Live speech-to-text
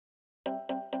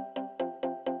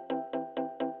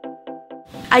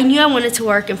I knew I wanted to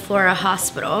work in Florida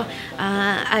Hospital.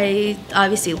 I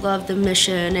obviously love the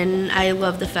mission, and I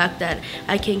love the fact that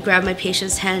I can grab my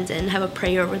patient's hand and have a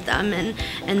prayer with them,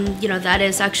 and you know, that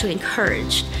is actually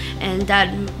encouraged, and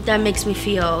that makes me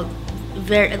feel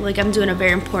very like I'm doing a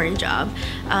very important job.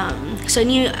 So I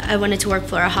knew I wanted to work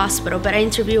Florida Hospital, but I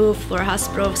interviewed Florida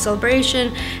Hospital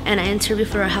Celebration, and I interviewed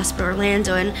Florida Hospital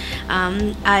Orlando, and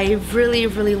I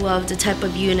really loved the type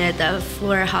of unit that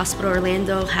Florida Hospital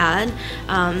Orlando had.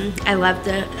 I liked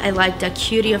the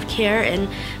acuity of care, and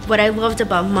what I loved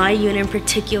about my unit in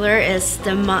particular is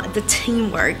the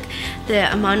teamwork.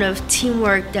 The amount of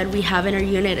teamwork that we have in our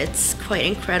unit, it's quite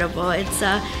incredible. It's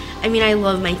I mean, I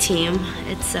love my team.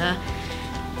 It's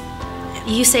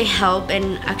you say help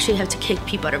and actually have to kick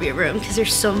people out of your room because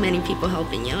there's so many people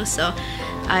helping you. So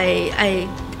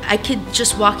I could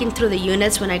just walking through the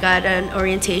units when I got an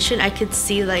orientation, I could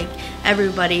see like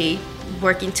everybody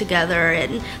working together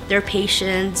and their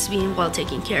patients being well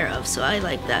taken care of. So I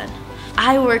like that.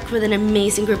 I work with an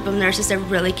amazing group of nurses that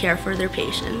really care for their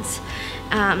patients.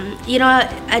 You know,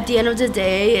 at the end of the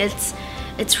day,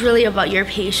 it's really about your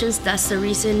patients. That's the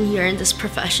reason you're in this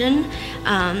profession.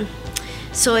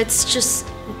 So it's just,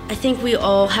 I think we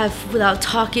all have, without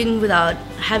talking, without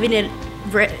having it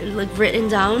written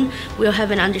down, we all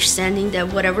have an understanding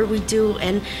that whatever we do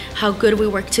and how good we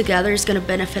work together is going to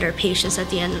benefit our patients at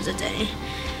the end of the day.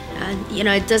 You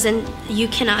know, you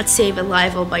cannot save a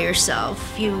life all by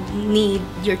yourself. You need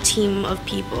your team of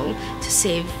people to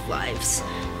save lives.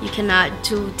 You cannot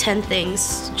do 10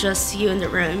 things just you in the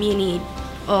room. You need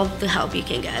all the help you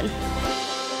can get.